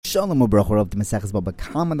Shalom u'bracha of the Maseches Baba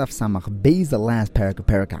Kama Daf Samach Beis, the last parak of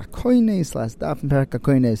Parak HaKoines, last daf in Parak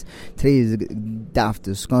HaKoines. Today's daf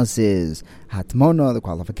discusses Hatmona, the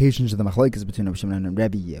qualifications of the machlokes between Rabbi Shimon and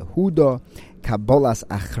Rabbi Yehuda, Kabbalas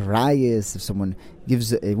Achrayis, if someone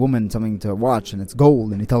gives a woman something to watch and it's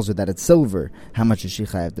gold and he tells her that it's silver, how much does she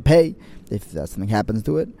have to pay if something happens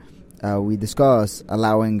to it? We discuss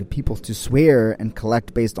allowing people to swear and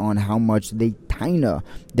collect based on how much they taina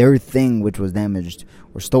their thing which was damaged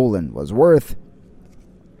or stolen was worth.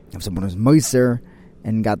 If someone was moiser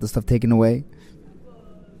and got the stuff taken away,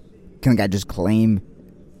 can the guy just claim?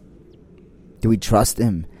 Do we trust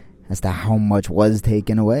him as to how much was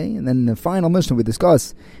taken away? And then in the final mission we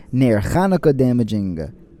discuss Ner Chanukah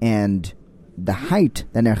damaging and the height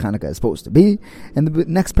that Ner Chanukah is supposed to be. And the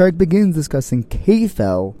next parak begins discussing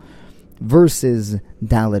Kefel versus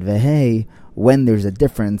Daled Vehei, when there's a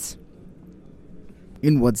difference.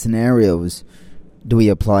 In what scenarios do we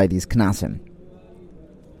apply these knasim?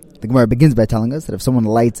 The Gemara begins by telling us that if someone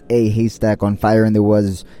lights a haystack on fire and there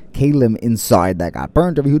was kalim inside that got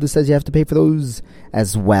burnt, Rabbi Yehuda says you have to pay for those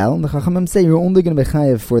as well. And the Chachamim say you're only going to be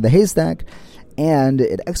chayev for the haystack, and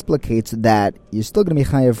it explicates that you're still going to be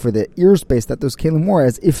chayev for the ear space that those kalim were,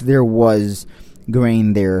 as if there was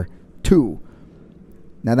grain there too.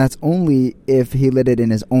 Now that's only if he lit it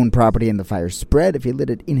in his own property and the fire spread. If he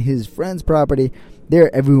lit it in his friend's property,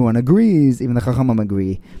 there everyone agrees, even the Chachamim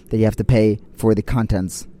agree, that you have to pay for the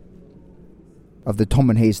contents of the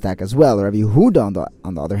Toman haystack as well. Or Rabbi Yehuda,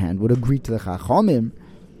 on the other hand, would agree to the Chachamim.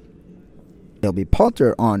 They'll be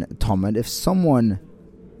potter on Toman if someone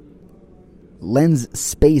lends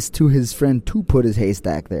space to his friend to put his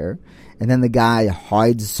haystack there, and then the guy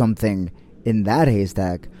hides something in that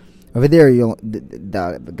haystack. Over there,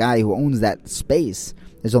 the guy who owns that space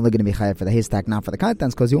is only going to be chayav for the haystack, not for the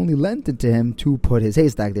contents, because he only lent it to him to put his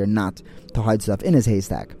haystack there, not to hide stuff in his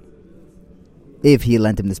haystack. If he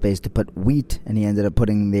lent him the space to put wheat and he ended up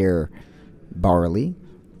putting there barley,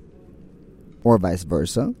 or vice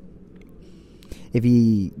versa, if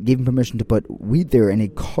he gave him permission to put wheat there and he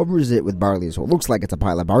covers it with barley, so it looks like it's a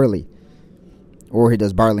pile of barley, or he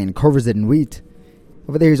does barley and covers it in wheat,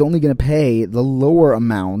 over there he's only going to pay the lower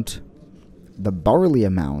amount, the barley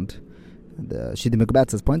amount. The Shita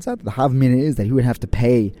Mikubatzes points out the Havmina is that he would have to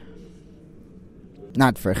pay,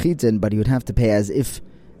 not for chitin, but he would have to pay as if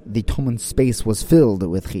the Toman space was filled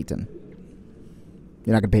with chitin.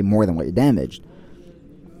 You're not going to pay more than what you damaged.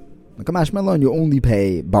 Like Kamash Melon, you only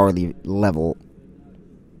pay barley level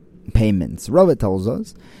payments. Rava tells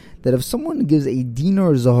us that if someone gives a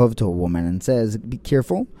dinar zahav to a woman and says, be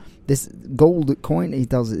careful, this gold coin, he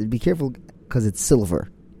tells her, be careful because it's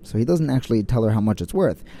silver. So he doesn't actually tell her how much it's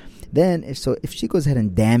worth. Then, if she goes ahead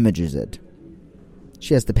and damages it,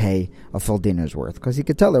 she has to pay a full dinar's worth. Because he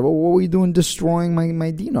could tell her, well, what were you doing destroying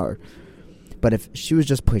my dinar? But if she was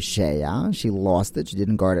just pusheya, she lost it, she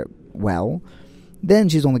didn't guard it well, then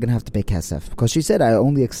she's only going to have to pay kesef. Because she said, I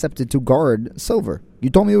only accepted to guard silver. You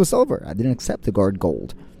told me it was silver. I didn't accept to guard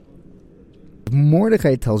gold.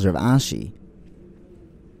 Mordechai tells Rav Ashi,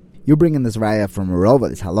 you bring in this raya from Rava,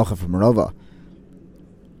 this halacha from Rava.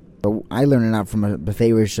 But I learned it out from a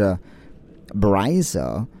Beferish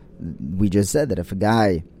Baraisa. We just said that if a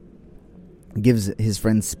guy gives his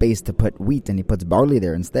friend space to put wheat and he puts barley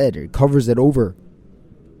there instead, or he covers it over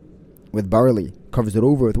with barley, covers it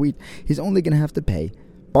over with wheat, he's only going to have to pay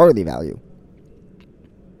barley value.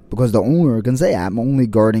 Because the owner can say, I'm only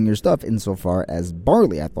guarding your stuff insofar as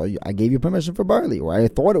barley. I gave you permission for barley, or I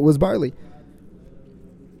thought it was barley.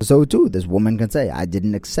 So too, this woman can say, I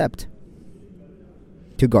didn't accept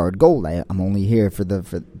to guard gold. I'm only here for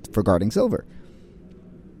guarding silver.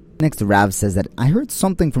 Next, Rav says that I heard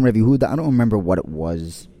something from Rabbi Yehuda. I don't remember what it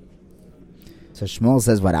was. So Shmuel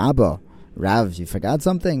says, what Abba? Rav, you forgot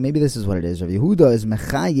something? Maybe this is what it is. Rabbi Yehuda is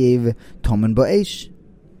mechayev tomen ba'esh.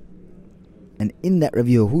 And in that Rabbi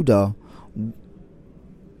Yehuda,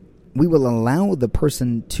 we will allow the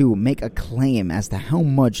person to make a claim as to how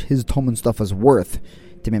much his tomen stuff is worth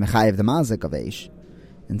to be mechayev the mazik of Eish,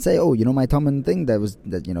 and say, oh, my Toman thing it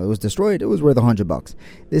was destroyed, it was worth $100.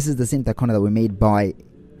 This is the same takana that we made by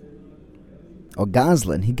a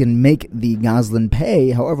Gazlan. He can make the Gazlan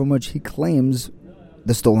pay however much he claims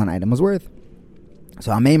the stolen item was worth.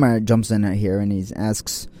 So Ameimar jumps in here and he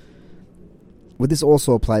asks, would this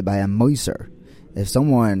also apply by a moiser? If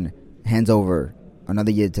someone hands over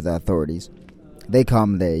another yid to the authorities, they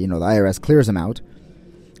come, the IRS clears him out,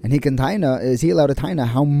 and he can taina, is he allowed to taina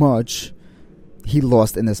how much he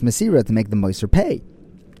lost in this Mesira to make the moiser pay?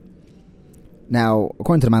 Now,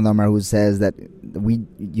 according to the Man Amar, who says that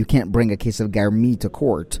you can't bring a case of garmi to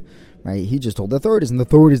court, right? He just told the authorities, and the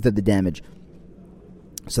authorities did the damage.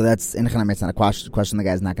 So that's in Chanam. It's not a question the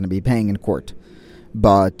guy's not going to be paying in court.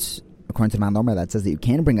 But according to the Mandamar, that says that you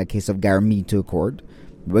can bring a case of garmi to a court.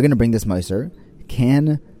 We're going to bring this Moser.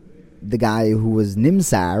 Can the guy who was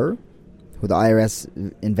Nimsar, who the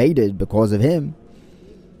IRS invaded because of him,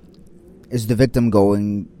 is the victim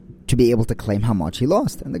going to be able to claim how much he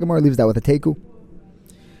lost? And the Gemara leaves that with a teku.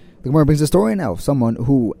 The Gemara brings a story now of someone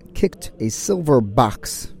who kicked a silver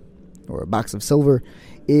box, or a box of silver,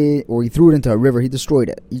 or he threw it into a river. He destroyed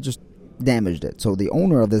it. He just damaged it. So the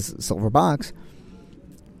owner of this silver box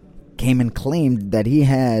came and claimed that he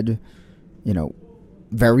had,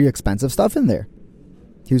 very expensive stuff in there.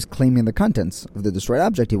 He was claiming the contents of the destroyed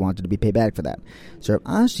object. He wanted to be paid back for that. So Rav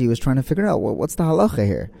Ashi was trying to figure out, what's the halacha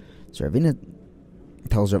here? So Ravina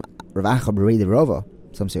tells Rav Acha B'rei the Rava.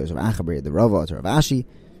 Some say it was Rav Acha B'rei the Rava to Rav Ashi.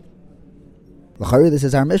 L'chari, this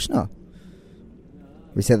is our Mishnah.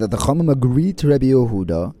 We said that the Chachamim agreed to Rabbi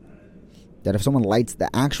Yehuda that if someone lights the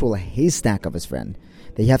actual haystack of his friend,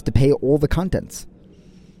 that you have to pay all the contents.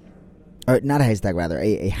 Or not a haystack, rather,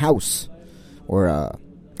 a house or a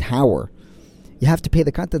tower. You have to pay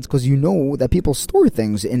the contents because you know that people store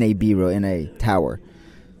things in a bira, in a tower.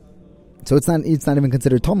 So it's not even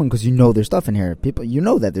considered Talmud because you know there's stuff in here. People, you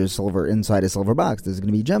know that there's silver inside a silver box. There's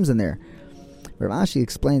going to be gems in there. Rav Ashi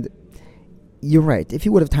explained, you're right. If he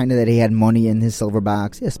would have timed that he had money in his silver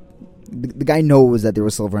box, yes, the guy knows that there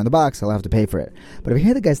was silver in the box. He'll have to pay for it. But if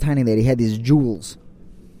here the guy's timing that he had these jewels,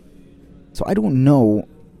 so I don't know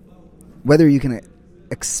whether you can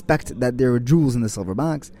expect that there were jewels in the silver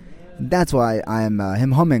box. That's why I'm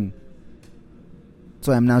him humming.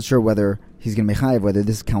 So I'm not sure whether he's going to be chayiv, whether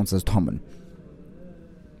this counts as Toman.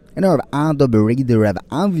 And Rav Ado Beredi Rav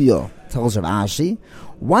Avio tells Rav Ashi,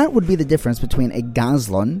 what would be the difference between a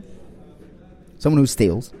gazlan, someone who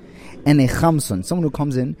steals, and a chamson, someone who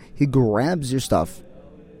comes in, he grabs your stuff,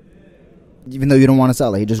 even though you don't want to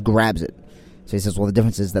sell it, he just grabs it. So he says, well, the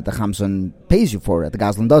difference is that the chamson pays you for it, the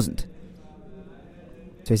gazlan doesn't.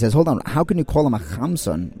 So he says, hold on, how can you call him a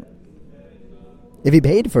chamson if he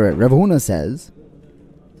paid for it? Rav Huna says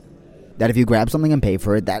that if you grab something and pay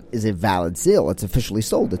for it, that is a valid sale. It's officially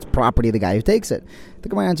sold. It's property of the guy who takes it. The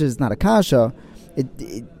Gemara answer is not a kasha.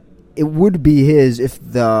 It would be his if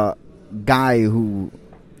the guy who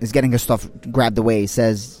is getting his stuff grabbed away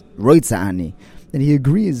says roitza ani, then he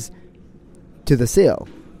agrees to the sale,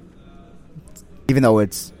 even though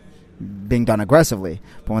it's being done aggressively.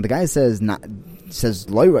 But when the guy says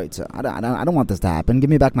loy roitza, I don't want this to happen. Give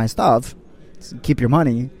me back my stuff. Keep your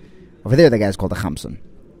money. Over there, the guy's called a chamson.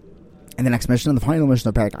 And the next mission, the final mission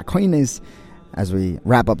of Parak Akoines, as we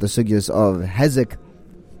wrap up the sugyas of Hezek,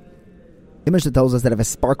 the Mishnah tells us that if a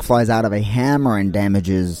spark flies out of a hammer and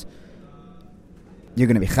damages, you're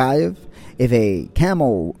going to be chayiv. If a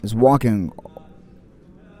camel is walking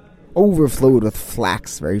overflowed with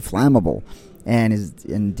flax, very flammable,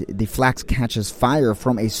 and the flax catches fire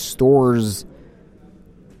from a store's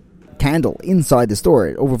candle inside the store,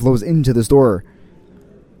 it overflows into the store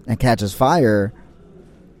and catches fire,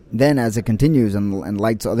 then as it continues and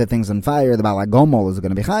lights other things on fire, the Baal HaGomol is going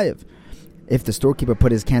to be chayiv. If the storekeeper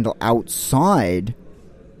put his candle outside,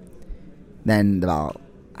 then the Baal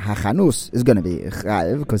HaChanus is going to be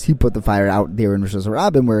chayiv because he put the fire out there in Rosh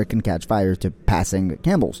Hashanah where it can catch fire to passing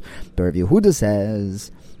camels. But Rav Yehuda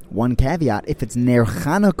says, one caveat, if it's Ner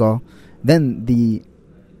Chanukah, then the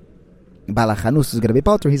Baal HaChanus is going to be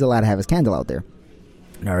potter. He's allowed to have his candle out there.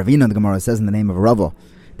 Now Ravina, the Gemara says in the name of Rava,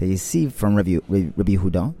 that you see from Rabbi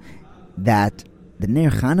Yehuda that the Ner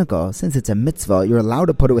Chanukah, since it's a mitzvah, you're allowed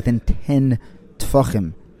to put it within 10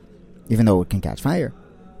 tfachim, even though it can catch fire.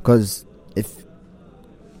 Because if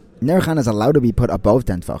Ner Chanukah is allowed to be put above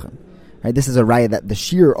 10 tfachim, right? This is a raya that the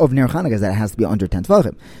shear of Ner Chanukah is that it has to be under 10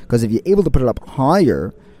 tfachim. Because if you're able to put it up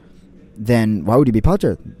higher, then why would you be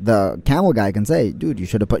potter? The camel guy can say, dude, you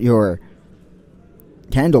should have put your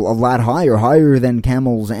candle a lot higher than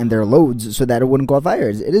camels and their loads, so that it wouldn't cause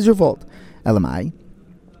fires. It is your fault. Elamai.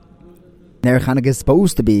 Ner Chanukah is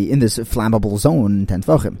supposed to be in this flammable zone, 10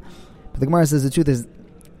 tfachim. But the Gemara says the truth is,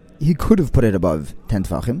 he could have put it above 10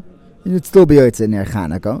 tfachim. It would still be Yotzei Ner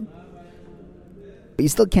Chanukah. But you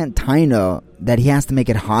still can't taina that he has to make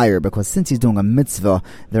it higher, because since he's doing a mitzvah,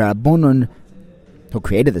 the Rabbanon who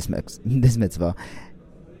created this mitzvah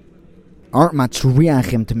aren't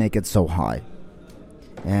matriachim to make it so high.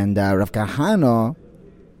 And Rav Kahana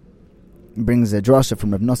brings a drasha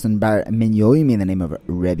from Rav Nosson Bar Minyoimi in the name of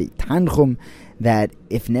Rebbe Tanchum that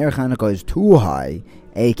if Ner Chanukah is too high,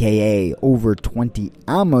 aka over 20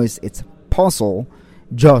 amos, it's possible,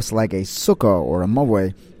 just like a sukkah or a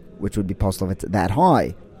mavoi, which would be possible if it's that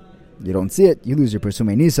high. You don't see it, you lose your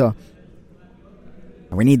Pesumei Nisa.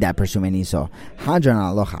 We need that Pershumei Niso. Hadran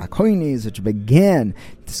Alocha Akoinis, which began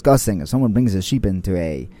discussing if someone brings his sheep into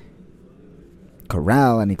a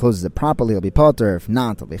corral and he closes it properly, he'll be potter. If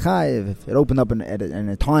not, he'll be chayiv. If it opened up in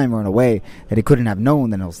a time or in a way that he couldn't have known,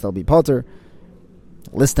 then he'll still be potter.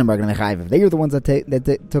 Listim are going to be chayiv if they were the ones that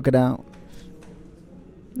took it out.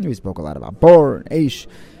 We spoke a lot about Bor and Eish.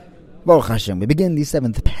 Baruch Hashem. We begin the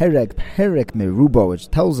 7th Perek Merubo, which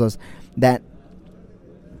tells us that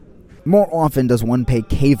more often does one pay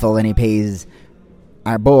kefil than he pays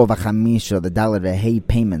Arbo V'Chamisha, the Dalet V'Hei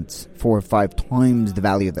payments, 4 or 5 times the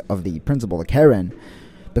value of the principal, the Keren,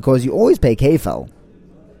 because you always pay kefil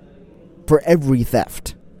for every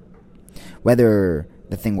theft, whether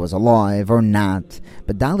the thing was alive or not.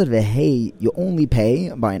 But Dalet V'Hei, you only pay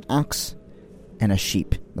by an ox and a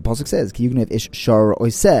sheep. The pasuk says, "Ki yugnev ish shar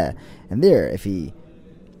oiseh," and there, if he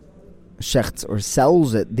shechts or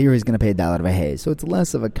sells it, there he's going to pay Dalet V'Hei. So it's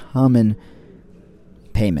less of a common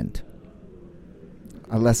payment,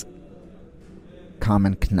 a less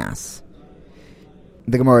common knas.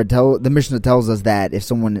 The Mishnah tells us that if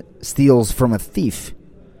someone steals from a thief,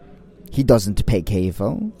 he doesn't pay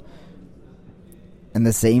kefil, and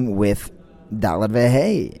the same with Dalet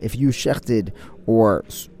V'Hei. If you shechted or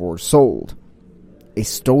sold a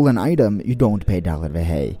stolen item, you don't pay Dalet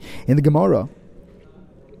V'Hei. In the Gemara,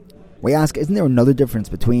 we ask, isn't there another difference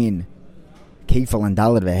between kefil and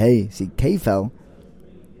Dalet V'Hei? See, kefil,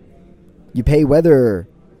 you pay whether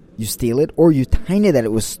you steal it or you taina that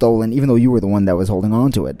it was stolen, even though you were the one that was holding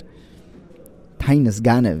on to it. Tainas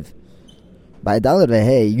ganev. By Dalet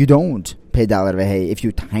V'Hei, you don't pay Dalet V'Hei if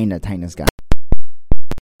you tainas ganev.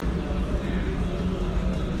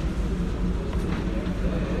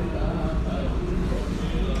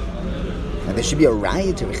 Now, there should be a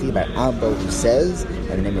riot to Rechi Bar Abba who says,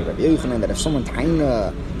 by the name of Rabbi Yochanan, that if someone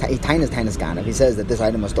tainas ganev, he says that this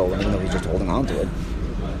item was stolen, even though he's just holding on to it.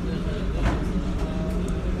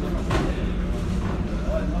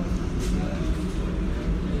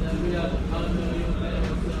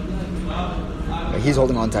 He's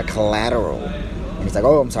holding on to collateral, and he's like,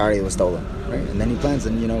 "Oh, I'm sorry, it was stolen," right? And then he plans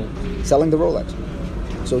on, selling the Rolex.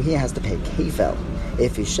 So he has to pay kefil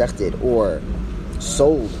if he shechted or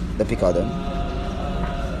sold the pikadon.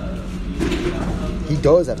 He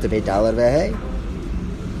does have to pay Dalet V'Hei.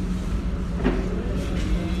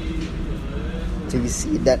 So you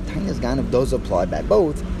see that Tainas Ganev does apply by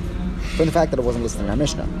both, from the fact that it wasn't listed in our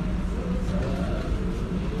Mishnah.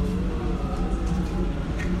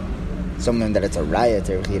 Someone that it's a riot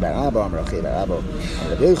to Rechi Bar Abba, or Rechi Bar Abba, or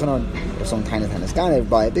Rabbi Yochanan, or some Tainas Ganev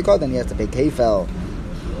by it, because then he has to pay kefil.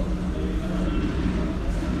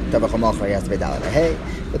 He has to pay Dalet V'Hei.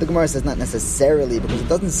 But the Gemara says not necessarily, because it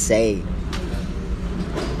doesn't say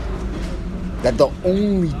that the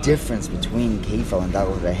only difference between kefil and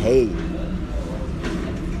Dalet V'Hei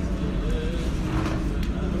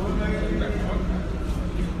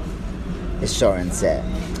is shor and seh.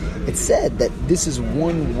 It said that this is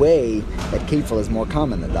one way that kefil is more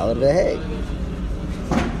common than Dalet V'Hei.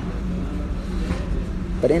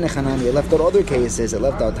 But in Echanami, it left out other cases. It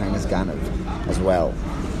left out Tainas Ganev as well.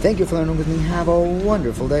 Thank you for learning with me. Have a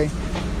wonderful day.